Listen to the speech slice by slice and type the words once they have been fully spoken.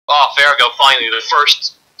Oh, there we go, finally, the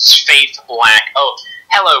first face black. Oh,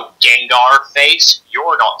 hello, Gengar face.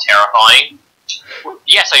 You're not terrifying.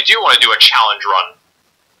 Yes, I do want to do a challenge run.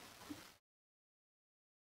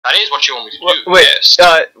 That is what you want me to do. Wait, yes.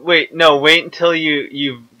 wait until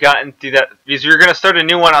you've gotten through that, because you're gonna start a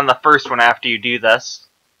new one on the first one after you do this.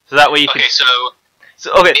 So that way you can...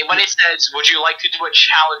 Okay, when it says, would you like to do a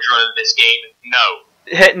challenge run in this game? No.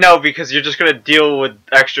 Hit no, because you're just gonna deal with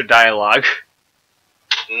extra dialogue.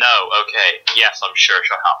 No, okay. Yes, I'm sure.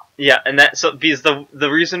 Shut up. Yeah, and because the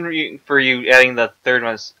reason for you adding the third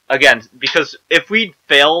one is, again, because if we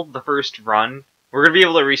fail the first run, we're gonna be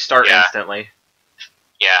able to restart instantly.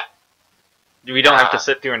 Yeah. We don't have to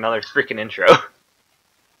sit through another freaking intro.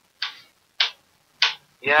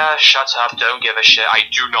 Yeah, shut up, don't give a shit. I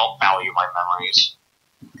do not value my memories.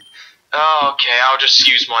 Okay, I'll just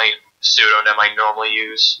use my pseudonym I normally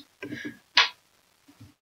use.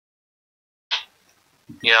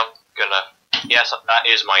 Yeah, yes, that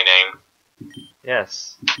is my name.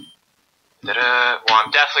 Yes. Well,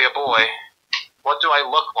 I'm definitely a boy. What do I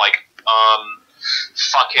look like?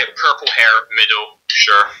 Fuck it, purple hair, middle,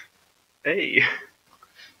 sure. Hey.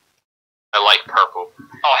 I like purple.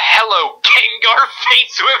 Oh, hello, Gengar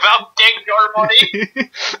face without Gengar money!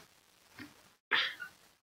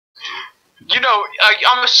 You know,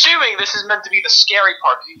 I'm assuming this is meant to be the scary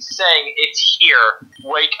part, because he's saying it's here,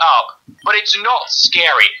 wake up. But it's not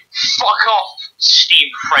scary. Fuck off,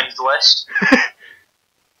 Steam friends list.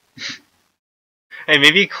 Hey,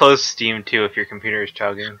 maybe close Steam too if your computer is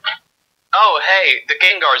chugging. Oh, hey, the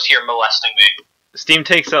Gengar's here molesting me. Steam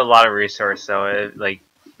takes a lot of resource, so maybe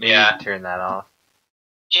turn that off.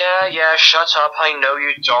 Yeah, shut up. I know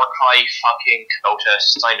you dark eye fucking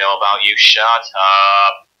cultists. I know about you. Shut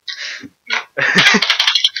up.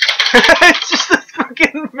 It's just a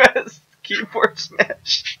fucking mess. Keyboard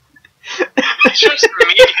smash. It's just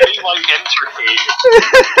me hitting my enter key.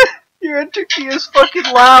 Your enter key is fucking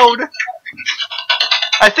loud.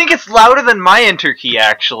 I think it's louder than my enter key,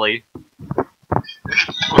 actually. Well,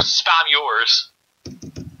 spam yours.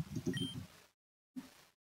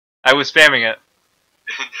 I was spamming it.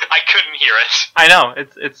 I couldn't hear it. I know.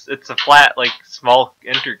 It's a flat, small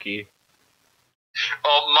enter key.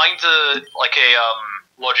 Oh, mine's a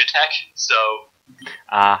Logitech, so.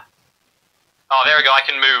 Ah. Oh, there we go. I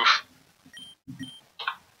can move.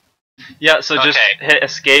 Yeah. So just hit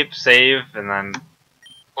escape, save, and then.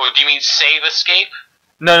 Oh, do you mean save escape?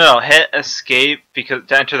 No. Hit escape to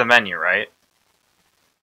enter the menu, right?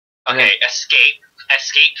 Okay, escape.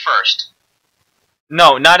 Escape first.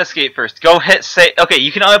 No, not escape first. Go hit save. Okay,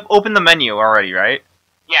 you can open the menu already, right?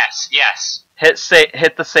 Yes. Hit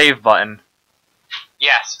the save button.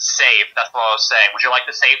 Yes, save. That's what I was saying. Would you like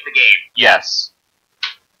to save the game? Yes.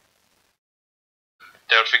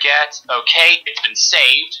 Don't forget. Okay, it's been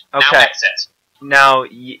saved. Okay. Now exit. Now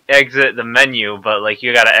exit the menu, but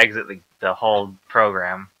you gotta exit the whole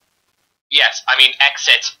program. Yes, I mean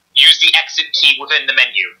exit. Use the exit key within the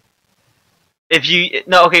menu.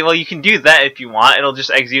 Well, you can do that if you want. It'll just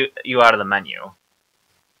exit you out of the menu.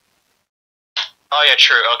 Oh yeah,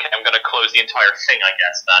 true. Okay, I'm gonna close the entire thing, I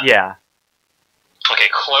guess, then. Yeah. Okay,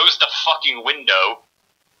 close the fucking window.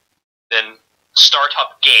 Then start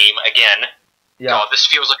up game again. Yeah. God, this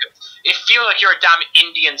feels like it feels like you're a damn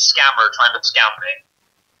Indian scammer trying to scam me.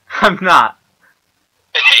 I'm not.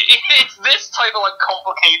 It's this type of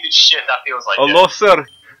complicated shit that feels like Hello, sir.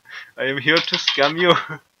 I am here to scam you.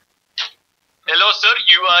 Hello, sir.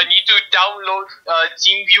 You need to download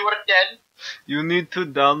TeamViewer 10. You need to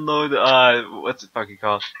download what's it fucking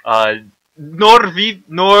called? What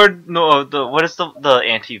is the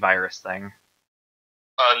antivirus thing?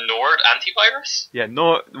 Nord antivirus? Yeah,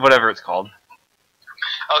 whatever it's called.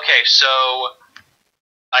 Okay, so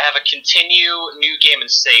I have a continue, new game, and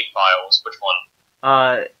save files. Which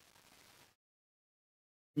one?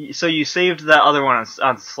 So you saved that other one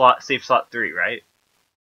on save slot 3, right?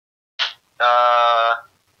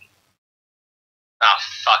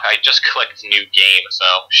 Fuck, I just clicked new game, so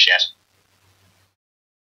shit.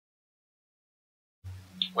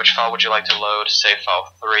 Which file would you like to load? Save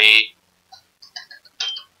file 3.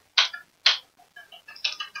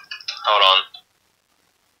 Hold on.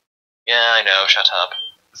 Yeah, I know, shut up.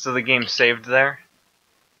 So the game's saved there?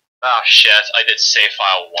 Oh shit, I did save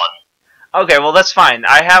file 1. Okay, well that's fine.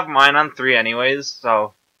 I have mine on 3 anyways,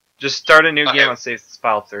 so just start a new game on save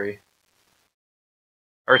file 3.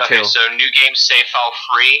 Or 2. Okay, so new game, save file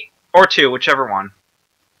 3. Or 2, whichever one.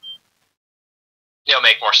 It'll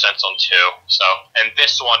make more sense on 2, so. And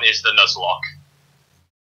this one is the nuzlocke.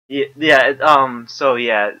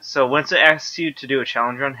 Yeah, so once it asks you to do a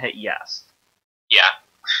challenge run, hit yes. Yeah.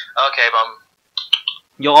 Okay,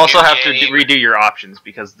 You'll also New have to game. redo your options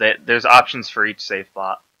because there's options for each save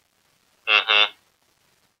plot. Mm-hmm.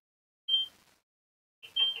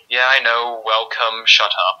 Yeah, I know. Welcome.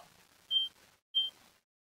 Shut up.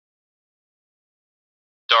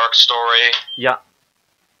 Dark story. Yeah.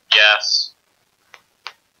 Yes.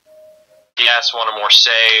 Yes, want a more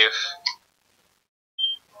save.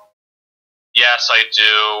 Yes, I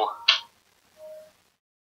do.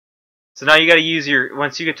 So now you gotta use your,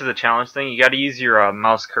 once you get to the challenge thing, you gotta use your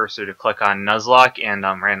mouse cursor to click on nuzlocke and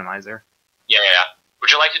randomizer. Yeah.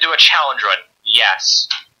 Would you like to do a challenge run? Yes.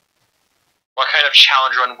 What kind of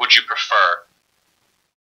challenge run would you prefer?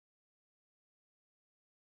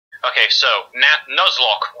 Okay, so,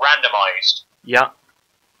 nuzlocke, randomized. Yeah.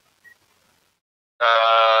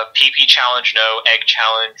 PP challenge, no. Egg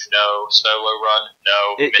challenge, no. Solo run,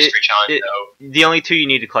 no. Mystery challenge, no. The only two you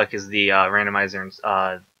need to click is the randomizer and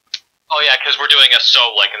Oh yeah, because we're doing a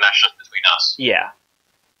solo link and that's just between us. yeah.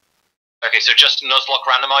 Okay, so just nuzlocke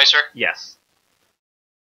randomizer? Yes.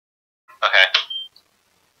 Okay.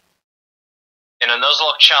 In a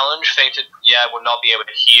nuzlocke challenge, fainted will not be able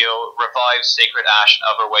to heal. Revive Sacred Ash and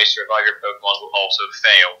other ways to revive your Pokemon will also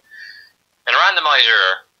fail. In a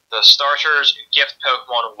randomizer, the starters, gift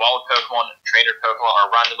Pokemon, wild Pokemon, and trainer Pokemon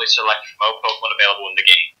are randomly selected from all Pokemon available in the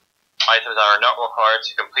game. Items that are not required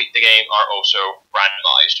to complete the game are also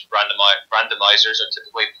randomized. Randomizers are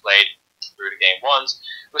typically played through the game once,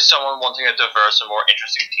 with someone wanting a diverse and more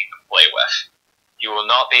interesting team to play with. You will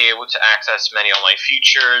not be able to access many online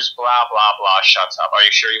features, blah blah blah, shut up. Are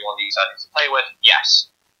you sure you want these items to play with? Yes.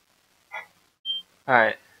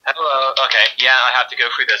 Alright. Hello, okay, yeah, I have to go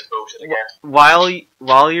through this bullshit again.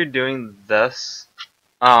 While you're doing this,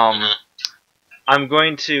 I'm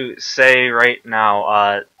going to say right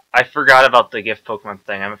now, I forgot about the gift Pokemon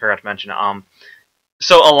thing. I forgot to mention it.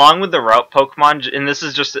 So along with the route Pokemon, and this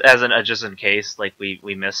is just as just in case, like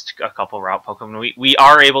we missed a couple route Pokemon, we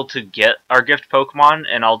are able to get our gift Pokemon,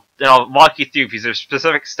 and I'll walk you through because there's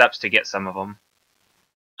specific steps to get some of them.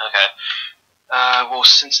 Okay. Well,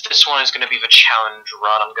 since this one is going to be the challenge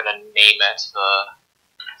run, I'm going to name it the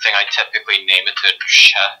thing I typically name it to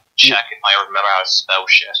check if I remember how to spell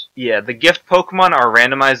shit. Yeah, the gift Pokemon are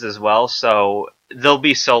randomized as well, so they'll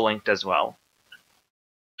be linked as well.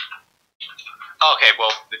 Okay,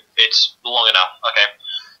 well, it's long enough. Okay.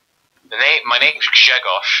 My name's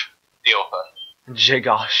Grzegorz, the author.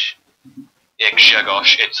 Jigosh. Yeah,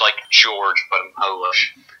 Grzegorz. It's like George, but in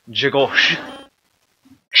Polish. Jigosh.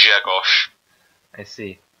 Grzegorz. I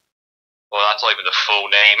see. Well, that's not even the full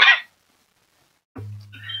name.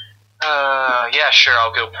 Yeah, sure,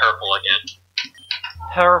 I'll go purple again.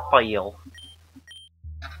 Purple.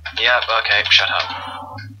 Yep, okay, shut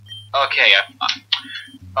up. Okay,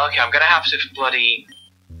 okay, I'm gonna have to bloody...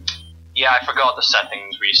 Yeah, I forgot the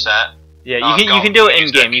settings reset. Yeah, you can do it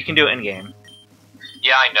in game. You can do it in game.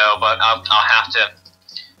 Yeah, I know, but I'll have to.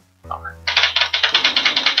 Oh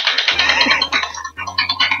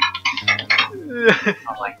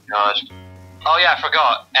my god. Oh yeah, I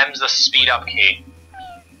forgot. M's the speed up key.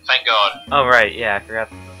 Thank God. Oh right, yeah, I forgot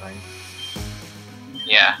the thing.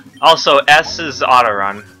 Yeah. Also, S is auto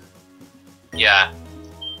run. Yeah.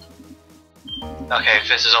 Okay,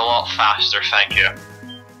 this is a lot faster, thank you.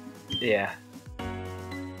 Yeah.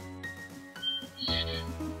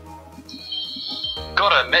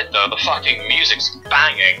 Gotta admit though, the fucking music's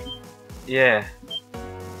banging. Yeah.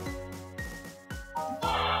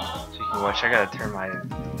 Speaking of which, I gotta turn my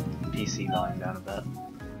PC volume down a bit.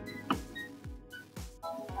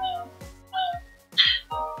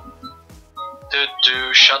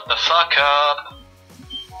 Shut the fuck up.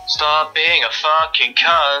 Stop being a fucking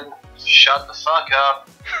cunt. Shut the fuck up.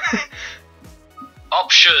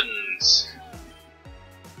 Options.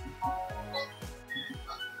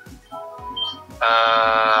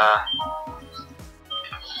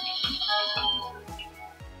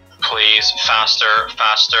 Please, faster,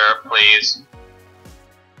 please.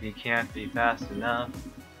 You can't be fast enough.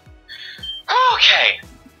 Okay.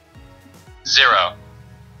 0.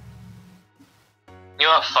 You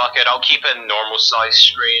know what, fuck it, I'll keep it a normal size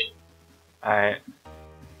screen. Alright.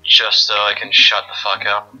 Just so I can shut the fuck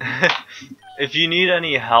up. If you need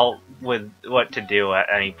any help with what to do at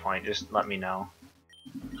any point, just let me know.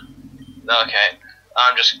 Okay,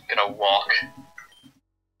 I'm just gonna walk.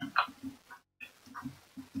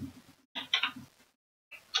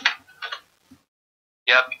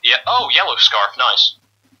 Yep, yeah. Oh, yellow scarf, nice.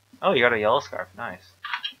 Oh, you got a yellow scarf, nice.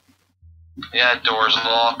 Yeah, door's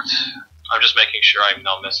locked. I'm just making sure I'm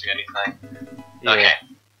not missing anything. Yeah. Okay.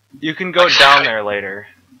 You can go down there later.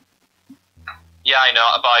 Yeah, I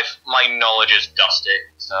know, but my knowledge is dusty,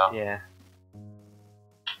 so... Yeah.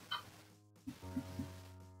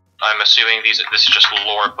 I'm assuming this is just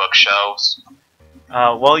lore bookshelves.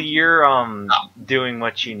 While you're doing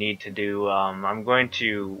what you need to do, I'm going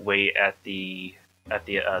to wait at the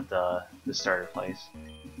starter place.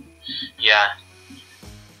 Yeah.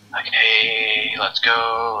 Okay, let's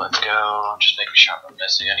go, let's go. Just making sure I'm not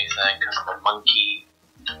missing anything, because I'm a monkey.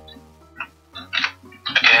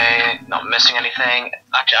 Okay, not missing anything.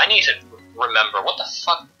 Actually, I need to remember, what the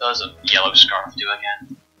fuck does a yellow scarf do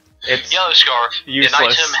again? It's yellow scarf, useless. an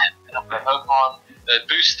item, and a Pokemon that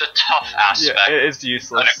boosts the tough aspect. Yeah, it's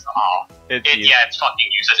useless. Yeah, it's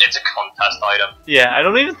fucking useless. It's a contest item. Yeah, I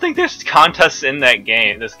don't even think there's contests in that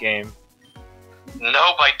game. This game.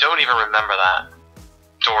 Nope, I don't even remember that.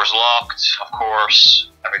 Door's locked, of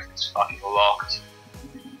course. Everything's fucking locked.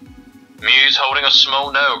 Mew's holding a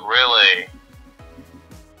small note, really?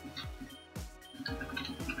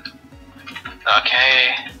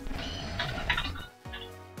 Okay.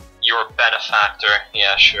 You're a benefactor,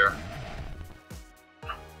 yeah, sure.